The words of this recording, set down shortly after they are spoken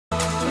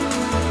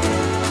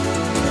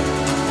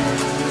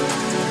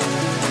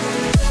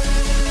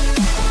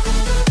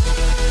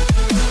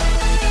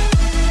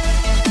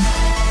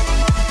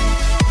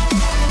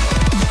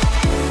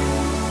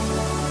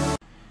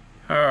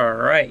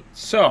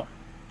So,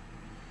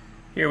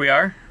 here we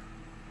are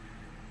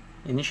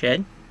in the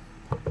shed.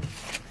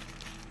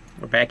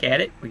 We're back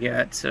at it. We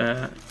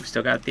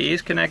still got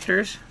these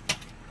connectors.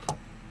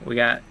 We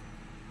got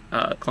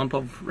a clump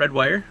of red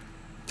wire,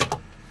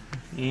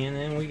 and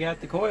then we got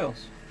the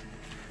coils.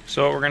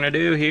 So what we're gonna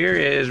do here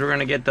is we're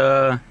gonna get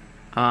the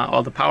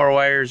all the power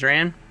wires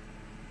ran,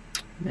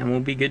 and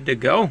we'll be good to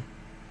go.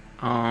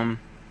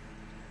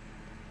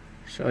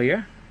 So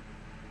yeah,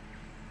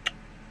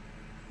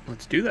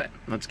 let's do that.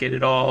 Let's get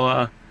it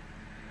all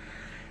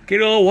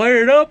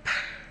wired up.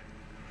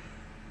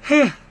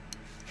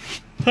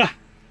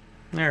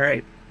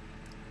 Alright,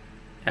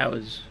 that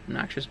was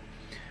obnoxious,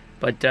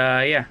 but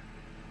yeah,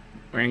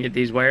 we're gonna get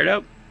these wired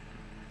up,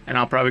 and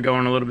I'll probably go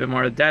in a little bit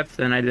more depth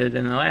than I did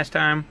in the last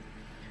time,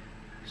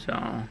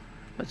 so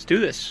let's do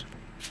this.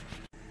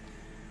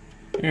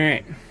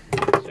 Alright,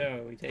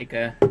 so we take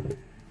a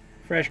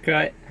fresh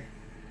cut,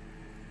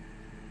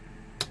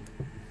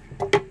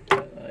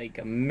 like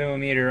a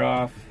millimeter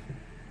off,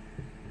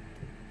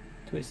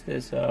 twist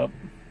this up,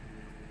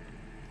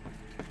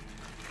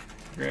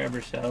 grab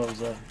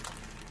ourselves a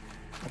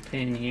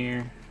pin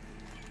here,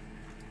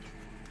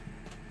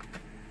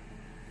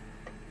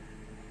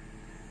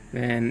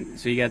 then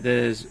so you got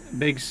this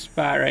big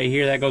spot right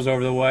here that goes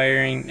over the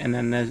wiring, and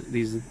then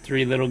these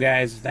three little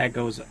guys that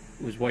was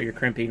what you're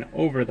crimping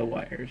over the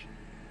wires.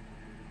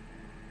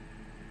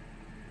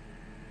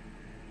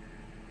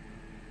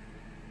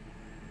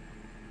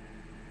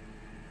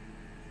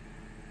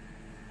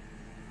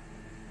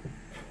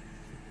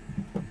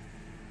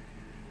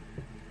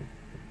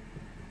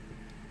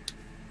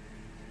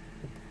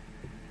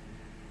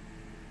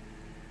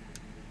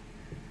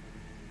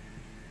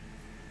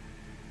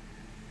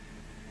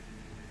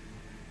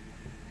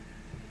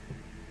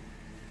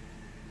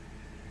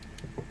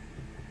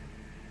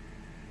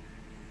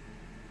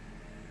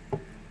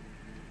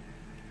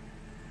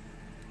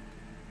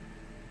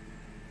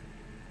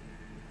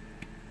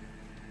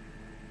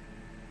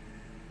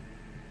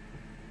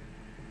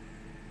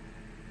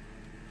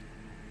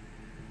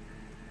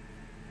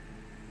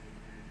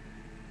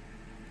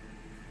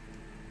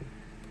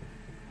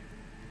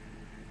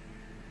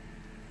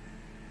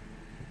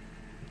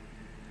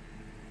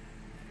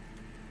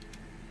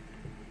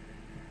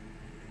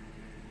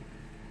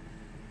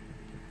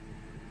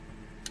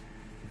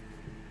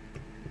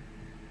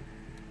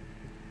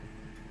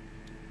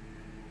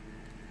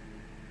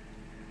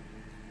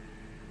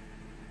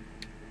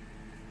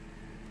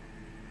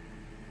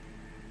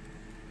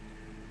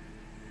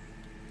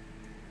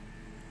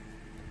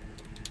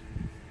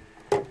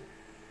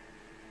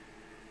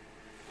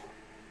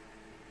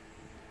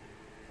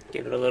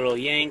 Give it a little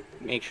yank,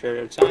 make sure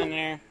it's on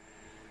there.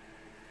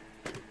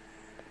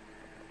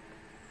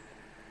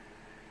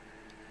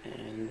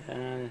 And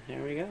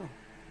there we go.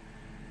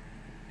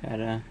 Got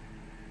a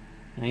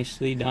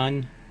nicely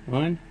done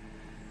one.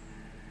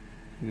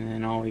 And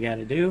then all we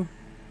gotta do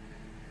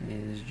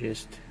is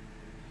just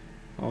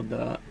hold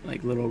the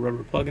little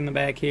rubber plug in the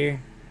back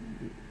here,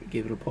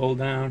 give it a pull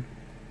down,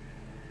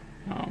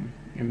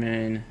 and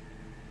then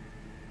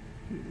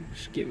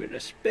just give it a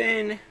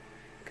spin,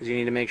 because you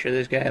need to make sure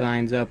this guy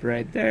lines up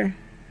right there.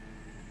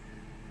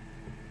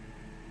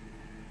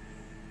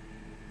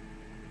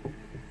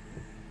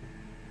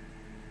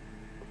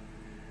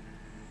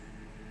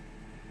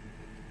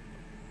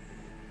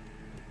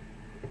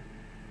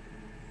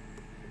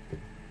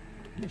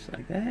 Just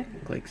like that.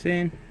 Clicks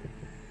in.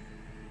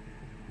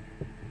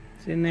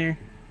 It's in there.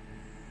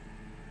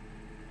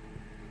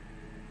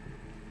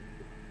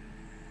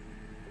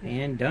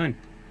 And done.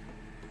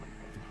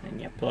 Then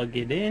you plug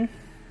it in.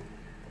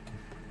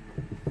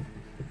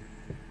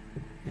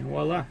 And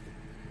voila.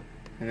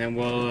 And then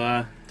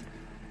we'll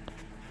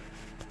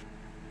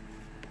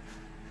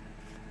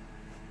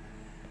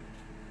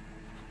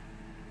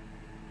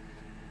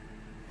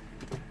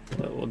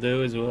what we'll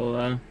do is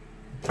we'll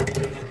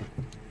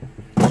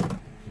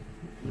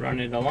run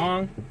it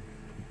along,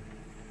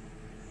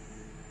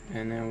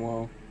 and then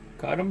we'll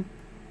cut them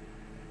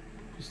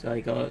just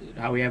like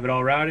how we have it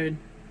all routed.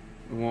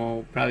 And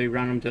we'll probably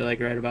run them to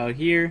right about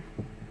here,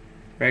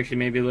 or actually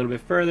maybe a little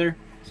bit further,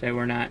 so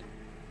we're not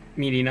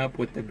meeting up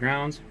with the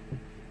grounds,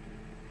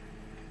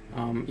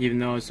 even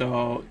though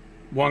so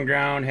one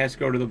ground has to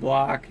go to the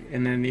block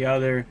and then the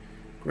other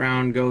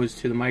ground goes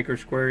to the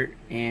MICROSQUIRT.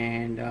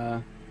 And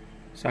I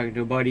was talking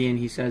to a buddy, and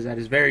he says that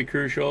is very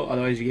crucial,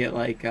 otherwise you get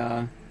like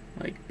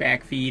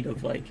backfeed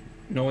of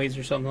noise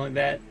or something like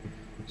that.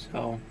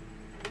 So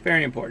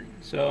very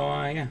important. So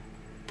yeah,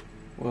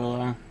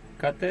 we'll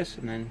cut this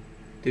and then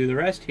do the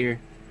rest here,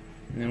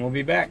 and then we'll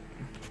be back.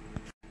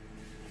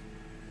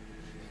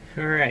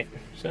 Alright,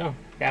 so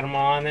got them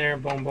all on there.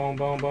 Boom, boom,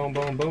 boom, boom,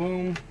 boom,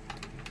 boom.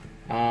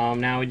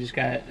 Now we just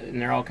got,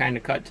 and they're all kind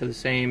of cut to the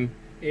same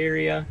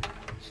area.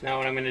 So now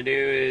what I'm going to do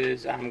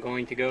is I'm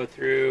going to go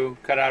through,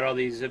 cut out all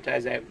these zip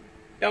ties that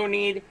don't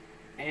need,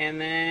 and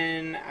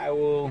then I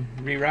will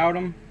reroute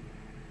them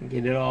and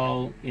get it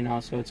all,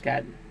 so it's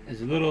got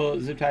as little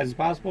zip ties as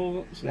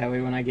possible, so that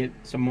way when I get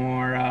some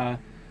more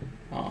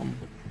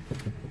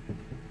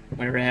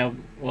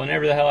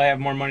whenever the hell I have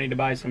more money to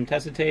buy some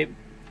Tessa tape,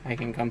 I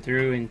can come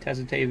through and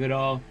Tessa tape it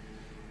all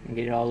and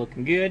get it all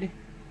looking good.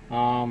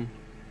 Yeah,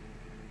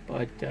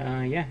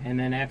 and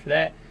then after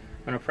that,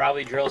 I'm gonna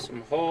probably drill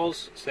some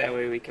holes so that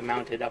way we can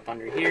mount it up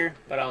under here,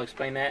 but I'll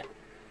explain that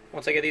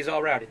once I get these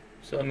all routed.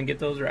 So let me get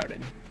those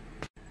routed.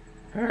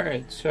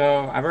 Alright,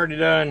 so I've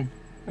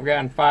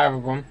gotten 5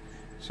 of them.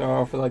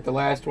 So for like the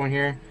last one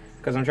here,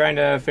 because I'm trying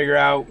to figure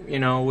out, you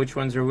know, which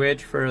ones are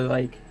which for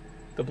like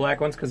the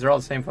black ones, because they're all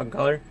the same fucking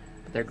color,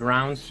 but they're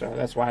grounds, so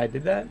that's why I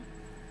did that.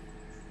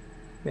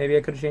 Maybe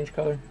I could have changed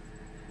color.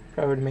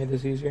 Probably would have made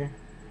this easier.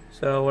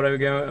 So what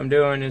I'm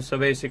doing is, so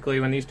basically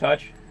when these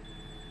touch,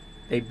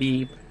 they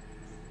beep.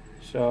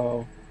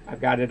 So I've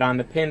got it on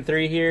the pin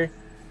 3 here,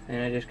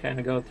 and I just kind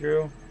of go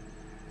through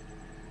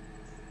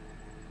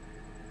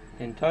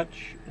and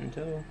touch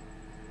until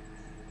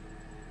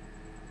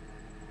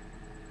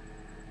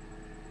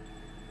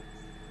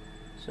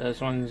so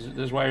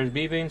this wire is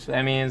beeping, so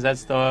that means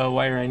that's the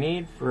wire I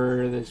need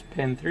for this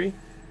pin 3.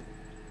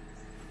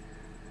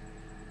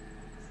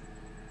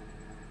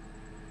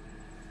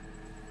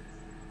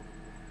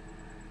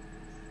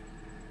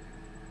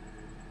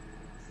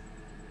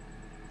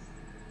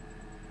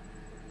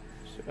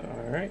 So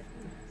alright.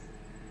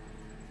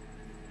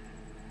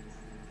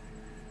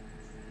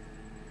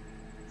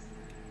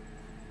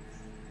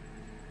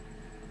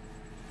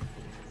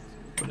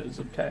 Put a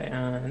zip tie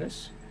on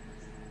this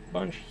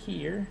bunch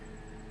here,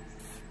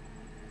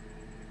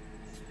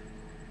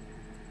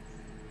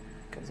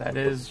 because that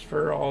is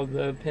for all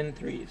the pin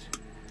 3s.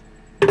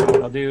 Now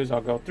what I'll do is I'll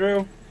go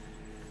through,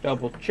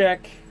 double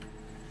check,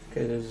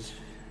 because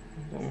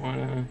I don't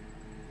want to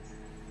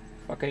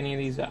fuck any of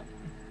these up.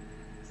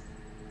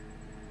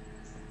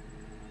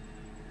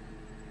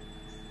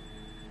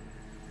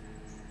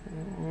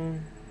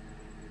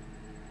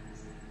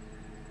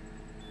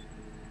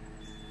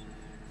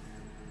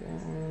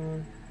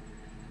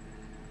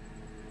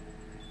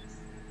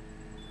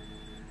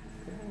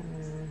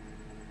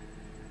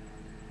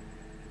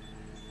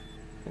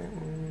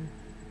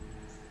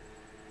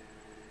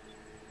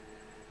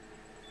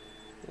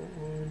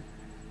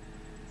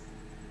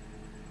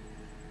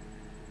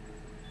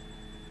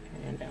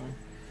 And down.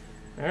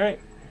 Alright,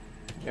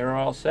 they're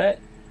all set.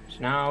 So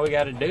now all we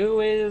gotta do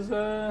is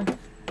I'll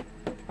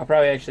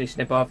probably actually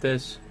snip off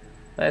this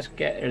last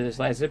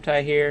zip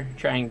tie here,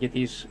 try and get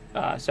these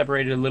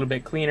separated a little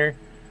bit cleaner,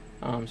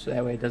 so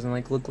that way it doesn't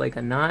look like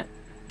a knot.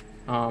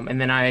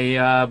 And then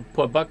I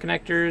put butt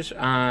connectors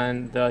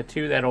on the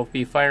 2 that'll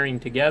be firing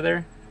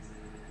together.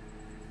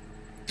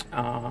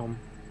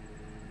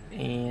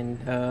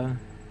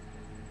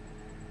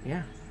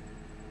 Yeah.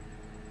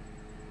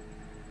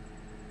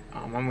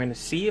 I'm going to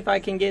see if I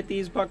can get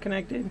these butt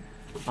connected.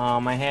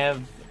 I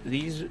have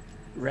these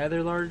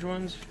rather large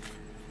ones.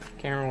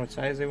 Can't remember what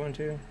size they went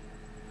to.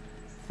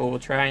 But we'll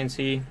try and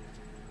see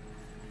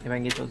if I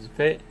can get those to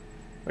fit.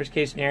 Worst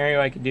case scenario,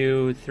 I could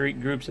do 3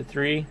 groups of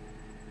 3.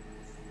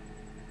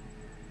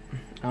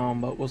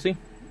 But we'll see.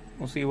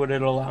 We'll see what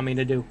it'll allow me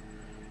to do.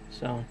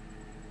 So,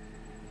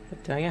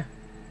 but yeah,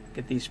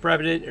 get these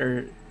spreaded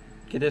or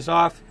get this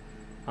off.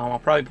 I'll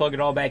probably plug it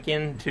all back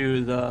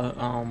into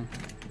the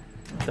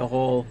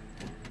whole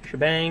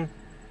shebang,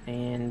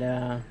 and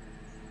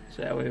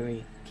so that way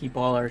we keep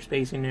all our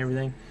spacing and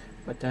everything.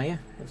 But yeah,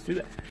 let's do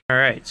that. All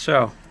right,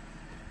 so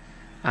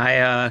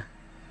I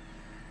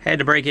had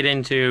to break it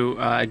into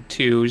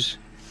 2s.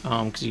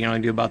 Because you can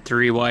only do about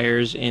 3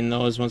 wires in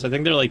those ones. I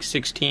think they're like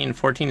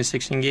 14 to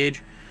 16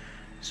 gauge.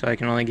 So I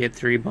can only get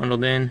 3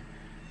 bundled in.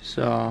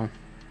 So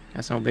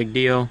that's no big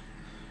deal.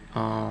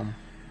 So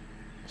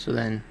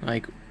then,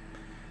 like,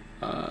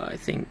 I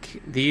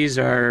think these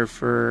are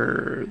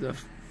for the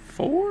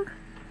 4?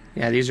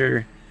 Yeah, these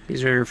are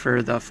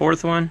for the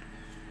 4th one.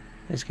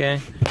 This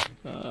guy.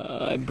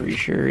 I'm pretty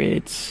sure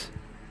it's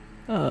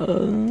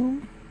A.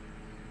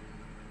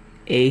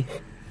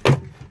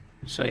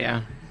 So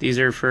yeah, these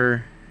are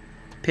for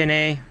pin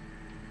A,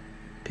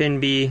 pin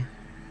B,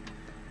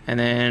 and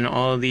then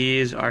all of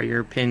these are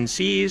your pin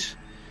C's,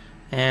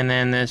 and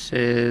then this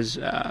is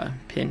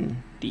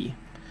pin D.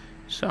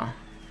 So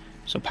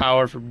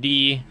power for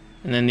D,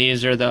 and then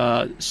these are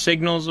the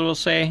signals, we'll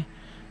say.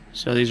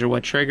 So these are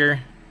what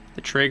trigger,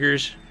 the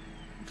triggers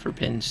for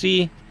pin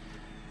C,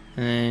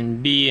 and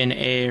then B and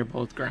A are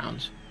both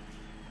grounds.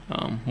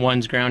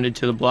 One's grounded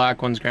to the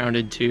block, one's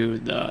grounded to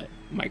the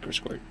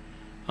MICROSQUIRT.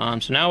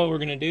 So now what we're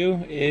going to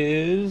do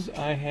is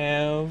I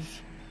have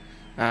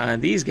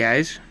these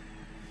guys,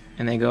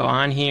 and they go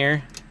on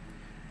here.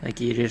 Like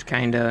you just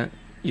kind of,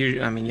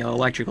 I mean, you'll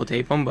electrical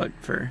tape them, but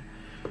for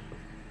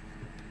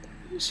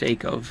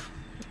sake of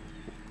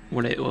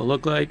what it will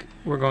look like,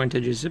 we're going to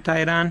just zip tie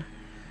it on,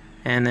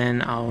 and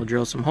then I'll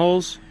drill some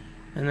holes,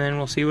 and then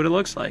we'll see what it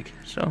looks like.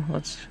 So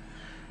let's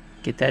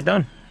get that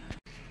done.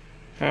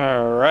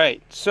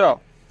 Alright, so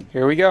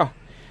here we go.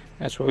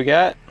 That's what we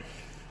got.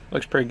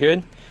 Looks pretty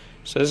good.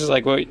 So this is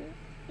like what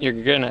you're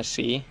gonna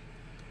see,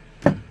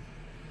 and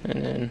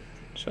then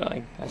so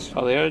like that's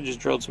all they are. Just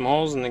drilled some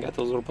holes, and they got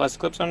those little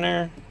plastic clips on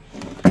there.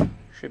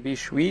 Should be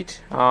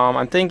sweet.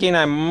 I'm thinking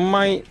I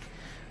might,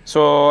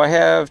 so I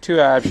have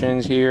two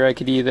options here. I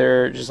could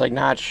either just like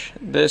notch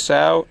this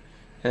out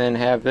and then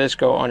have this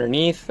go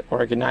underneath, or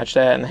I could notch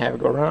that and have it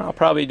go around. I'll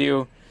probably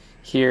do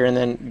here and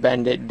then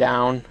bend it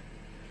down,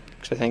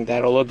 because I think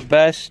that'll look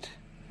best.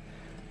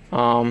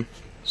 So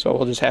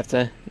we'll just have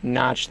to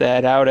notch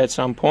that out at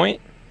some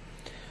point.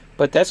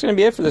 But that's going to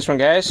be it for this one,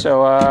 guys.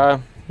 So,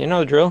 you know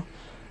the drill.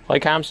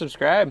 Like, comment,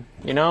 subscribe.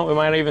 You know, we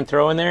might even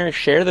throw in there,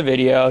 share the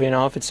video, you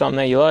know, if it's something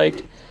that you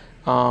liked.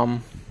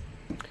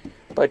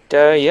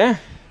 Yeah.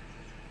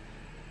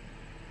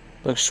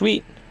 Looks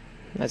sweet.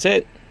 That's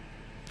it.